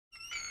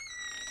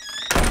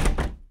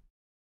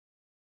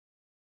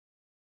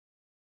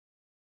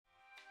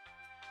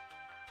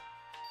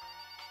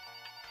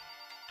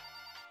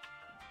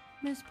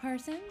Miss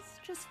Parsons,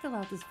 just fill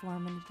out this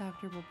form and the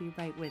doctor will be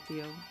right with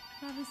you.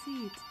 Have a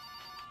seat.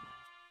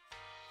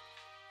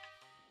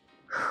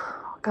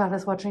 God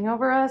is watching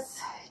over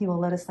us. He will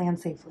let us land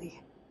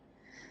safely.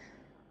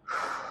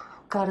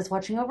 God is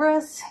watching over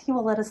us. He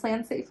will let us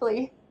land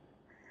safely.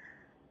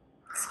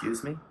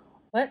 Excuse me?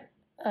 What?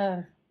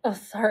 Oh,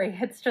 sorry.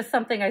 It's just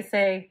something I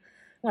say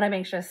when I'm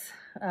anxious.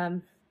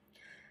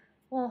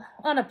 Well,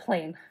 on a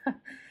plane.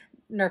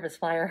 Nervous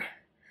flyer.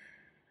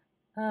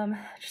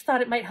 Just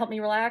thought it might help me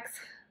relax.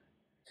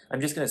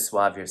 I'm just going to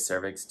swab your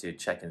cervix to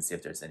check and see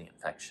if there's any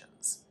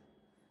infections.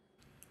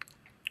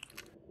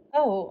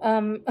 Oh,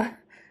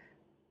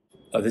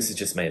 Oh, this is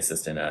just my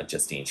assistant,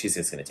 Justine. She's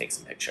just going to take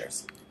some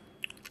pictures.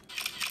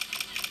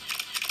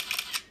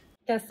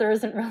 guess there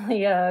isn't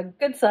really a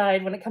good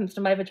side when it comes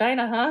to my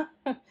vagina,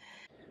 huh?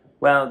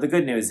 Well, the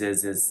good news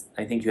is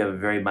I think you have a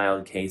very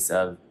mild case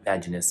of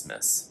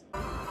vaginismus.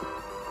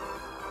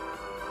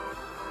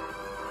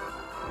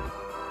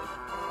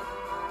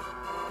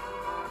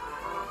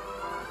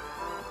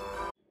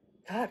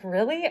 God,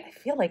 really? I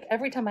feel like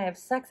every time I have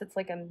sex, it's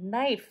like a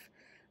knife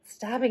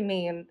stabbing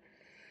me, and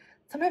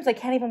sometimes I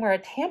can't even wear a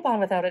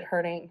tampon without it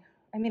hurting.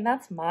 I mean,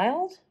 that's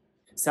mild?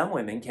 Some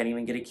women can't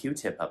even get a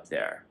Q-tip up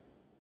there.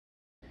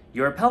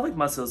 Your pelvic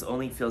muscles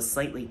only feel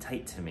slightly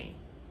tight to me.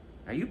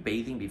 Are you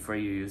bathing before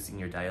you're using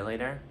your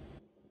dilator?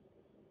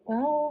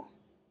 Well...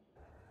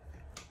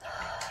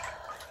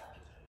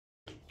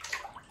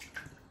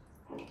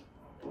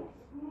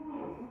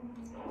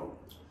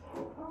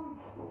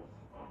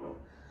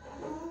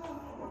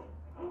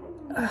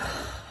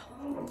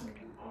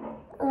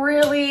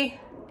 Really?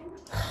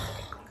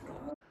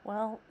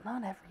 Well,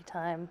 not every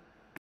time.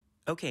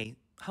 Okay,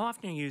 how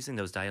often are you using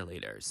those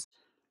dilators?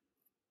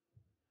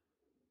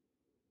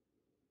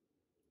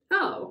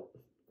 Oh,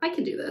 I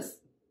can do this.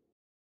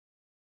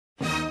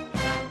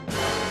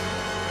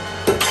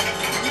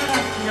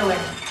 No way.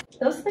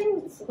 Those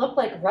things look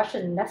like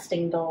Russian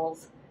nesting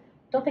dolls.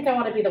 Don't think I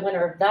want to be the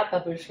winner of that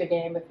babushka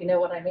game, if you know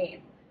what I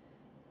mean.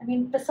 I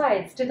mean,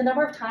 besides, do the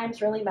number of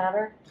times really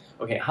matter?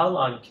 Okay, how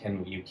long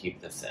can you keep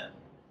this in?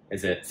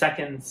 Is it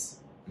seconds?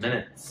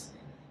 Minutes?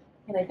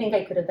 And I think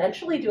I could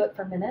eventually do it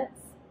for minutes.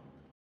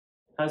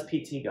 How's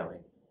PT going?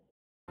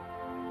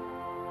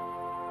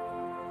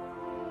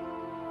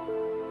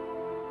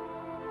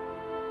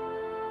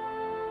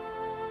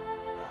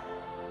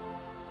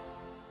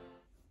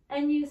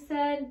 And you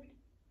said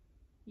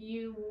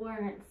you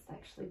weren't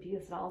sexually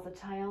abused at all as a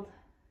child?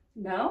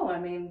 No, I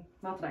mean,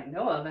 not that I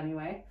know of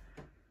anyway.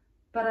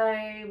 But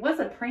I was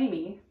a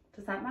preemie.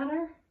 Does that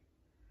matter?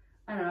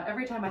 I don't know,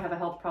 every time I have a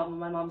health problem,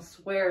 my mom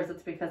swears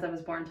it's because I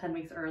was born 10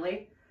 weeks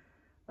early.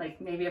 Like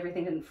maybe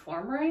everything didn't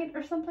form right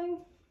or something?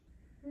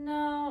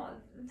 No,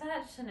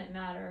 that shouldn't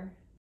matter.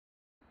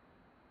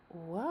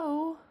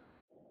 Whoa.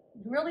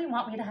 You really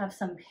want me to have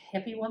some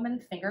hippie woman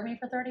finger me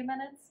for 30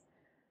 minutes?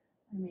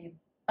 I mean,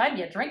 buy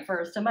me a drink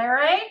first, am I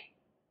right?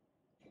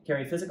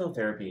 Carrie, physical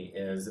therapy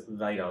is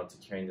vital to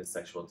curing the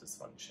sexual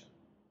dysfunction.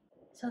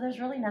 So there's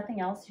really nothing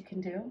else you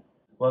can do?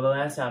 Well, the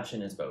last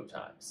option is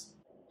Botox.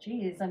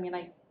 Geez, I mean,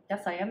 I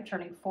guess I am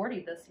turning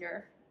 40 this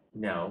year.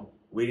 No,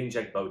 we'd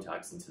inject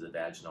Botox into the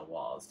vaginal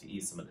walls to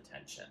ease some of the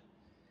tension.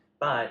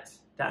 But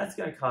that's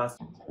going to cost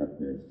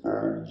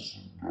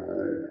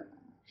 $1,000.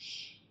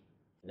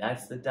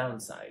 That's the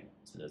downside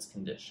to this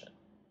condition.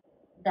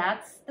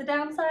 That's the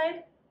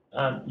downside?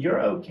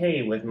 You're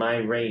okay with my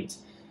rate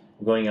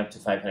going up to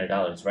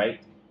 $500,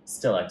 right?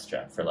 Still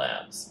extra for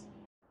labs.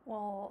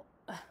 Well,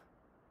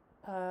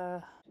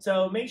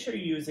 So make sure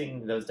you're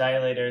using those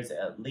dilators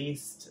at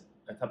least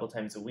a couple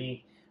times a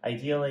week.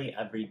 Ideally,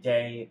 every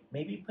day.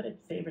 Maybe put a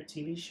favorite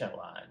TV show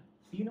on.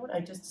 You know what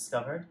I just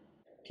discovered?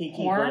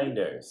 Peaky Porn?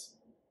 Blinders.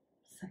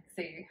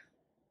 Sexy.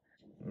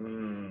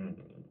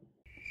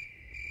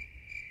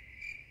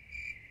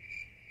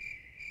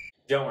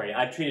 Don't worry,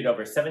 I've treated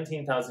over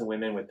 17,000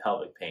 women with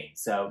pelvic pain,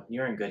 so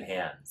you're in good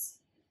hands.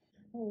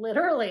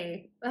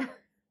 Literally.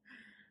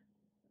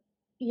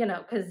 You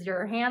know, because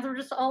your hands were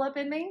just all up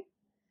in me.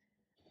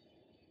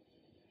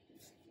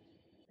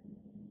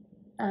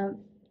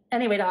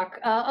 Anyway, Doc,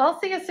 I'll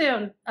see you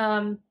soon.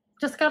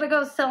 Just gotta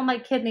go sell my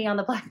kidney on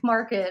the black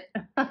market.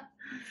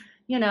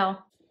 You know.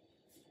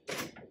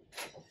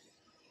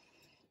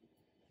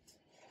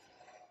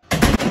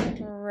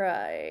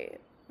 Right.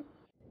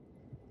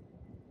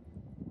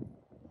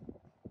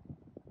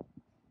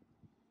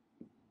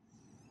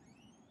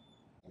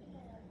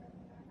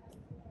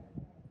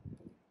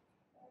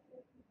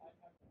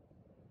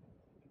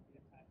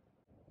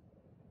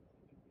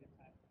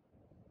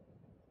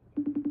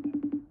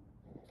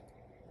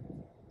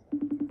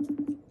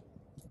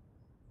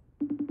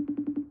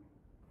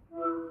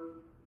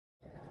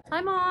 Hi,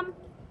 Mom.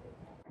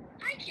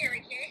 Hi, Carrie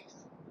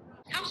Case.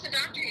 How was the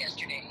doctor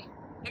yesterday?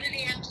 What did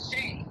he have to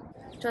say?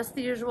 Just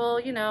the usual,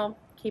 you know,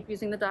 keep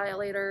using the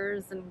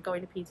dilators and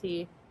going to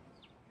PT.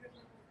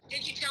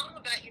 Did you tell him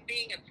about you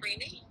being a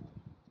preemie?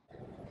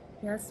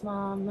 Yes,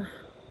 Mom.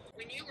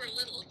 When you were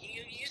little,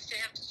 you used to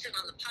have to sit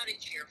on the potty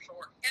chair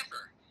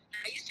forever.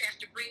 I used to have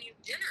to bring you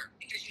dinner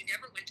because you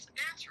never went to the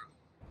bathroom.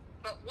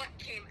 but what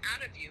came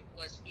out of you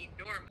was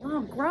enormous.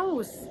 Oh,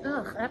 gross.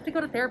 Ugh, I have to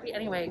go to therapy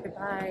anyway.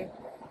 Goodbye.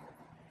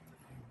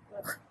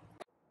 Ugh.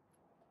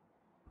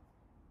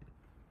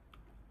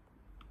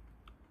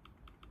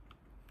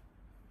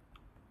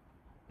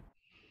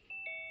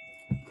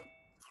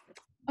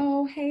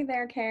 Oh, hey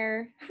there,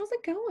 Care. How's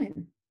it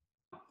going?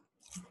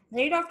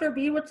 Hey, Dr.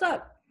 B, what's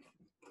up?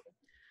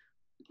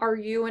 Are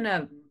you in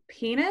a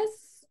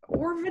penis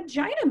or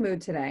vagina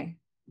mood today?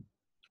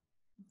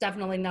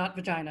 Definitely not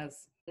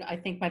vaginas. I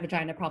think my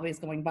vagina probably is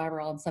going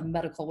viral on some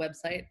medical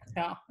website.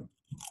 Yeah.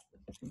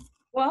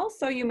 Well,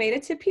 so you made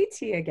it to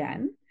PT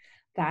again.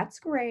 That's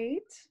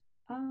great.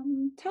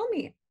 Tell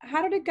me,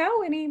 how did it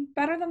go? Any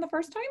better than the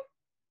first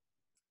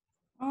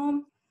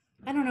time?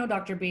 I don't know,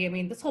 Dr. B. I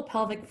mean, this whole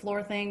pelvic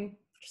floor thing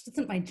just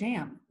isn't my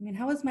jam. I mean,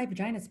 how is my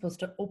vagina supposed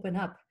to open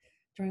up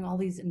during all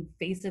these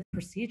invasive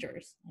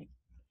procedures? Like,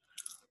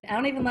 I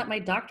don't even let my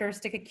doctor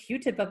stick a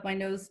Q-tip up my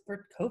nose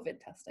for COVID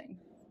testing.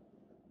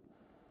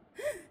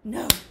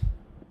 No.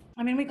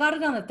 I mean, we got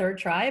it on the third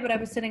try, but I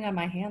was sitting on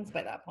my hands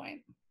by that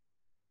point.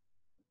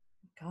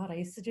 God, I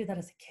used to do that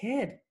as a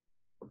kid.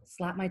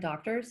 Slap my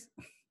doctors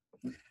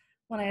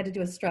when I had to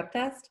do a strep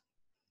test.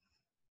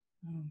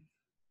 Oh,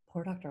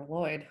 poor Dr.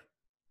 Lloyd.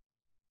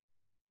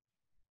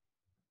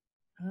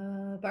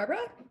 Barbara?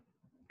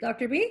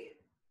 Dr. B?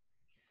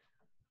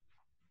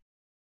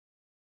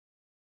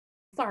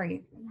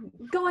 Sorry,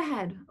 go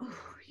ahead. Oh,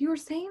 you were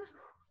saying?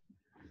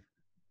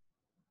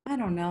 I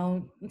don't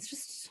know. It's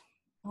just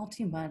all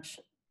too much.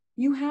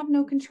 You have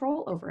no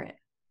control over it.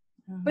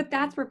 But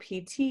that's where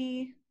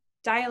PT,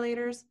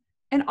 dilators,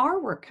 and our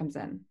work comes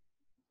in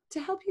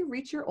to help you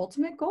reach your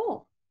ultimate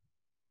goal,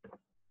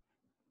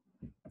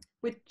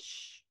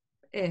 which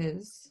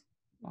is,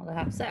 well, to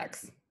have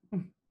sex.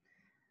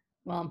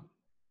 Well,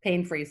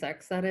 pain-free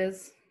sex, that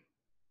is.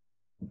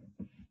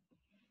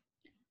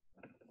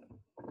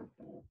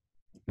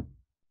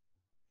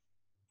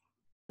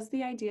 does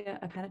the idea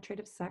of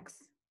penetrative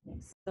sex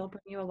still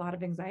bring you a lot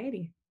of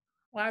anxiety?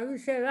 Why do you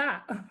say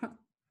that?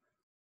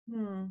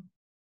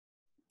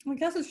 I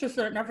guess it's just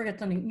that it never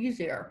gets any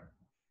easier,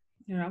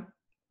 you know?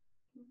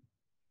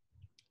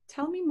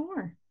 Tell me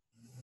more.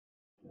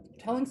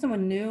 Telling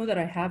someone new that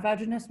I have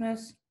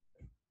vaginismus,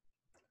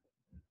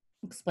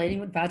 explaining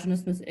what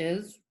vaginismus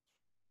is,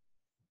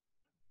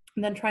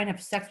 and then trying to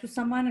have sex with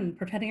someone and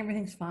pretending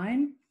everything's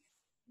fine,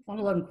 let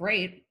alone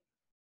great.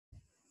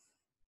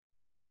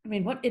 I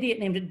mean, what idiot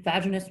named it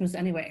vaginismus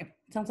anyway?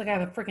 Sounds like I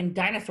have a freaking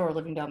dinosaur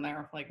living down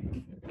there. Like,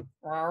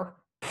 rawr.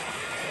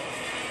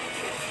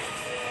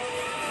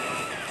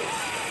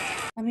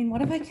 I mean,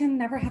 what if I can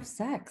never have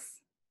sex?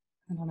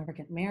 And I'll never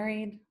get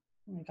married?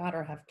 Oh my God,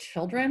 or have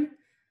children?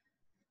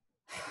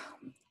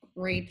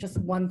 Great, just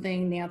one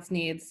thing Nance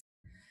needs.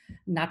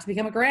 Not to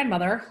become a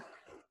grandmother.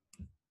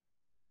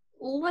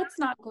 Let's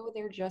not go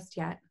there just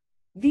yet.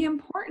 The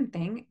important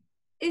thing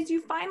is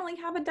you finally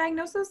have a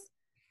diagnosis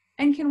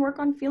and can work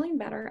on feeling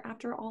better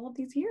after all of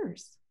these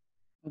years.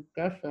 I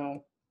guess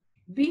so.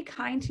 Be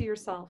kind to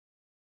yourself.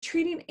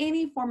 Treating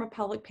any form of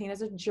pelvic pain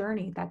is a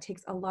journey that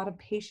takes a lot of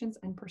patience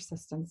and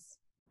persistence.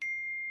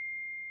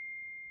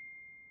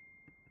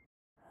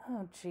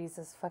 Oh,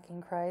 Jesus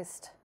fucking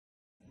Christ.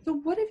 So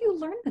what have you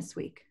learned this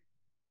week?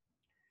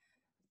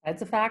 Besides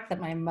the fact that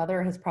my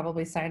mother has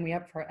probably signed me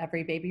up for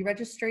every baby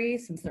registry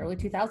since the early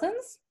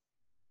 2000s,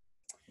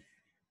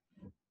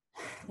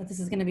 that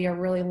this is going to be a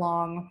really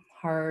long,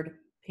 hard,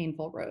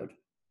 painful road.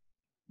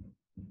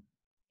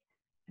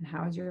 And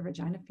how is your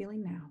vagina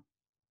feeling now?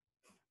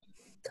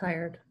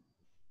 Tired.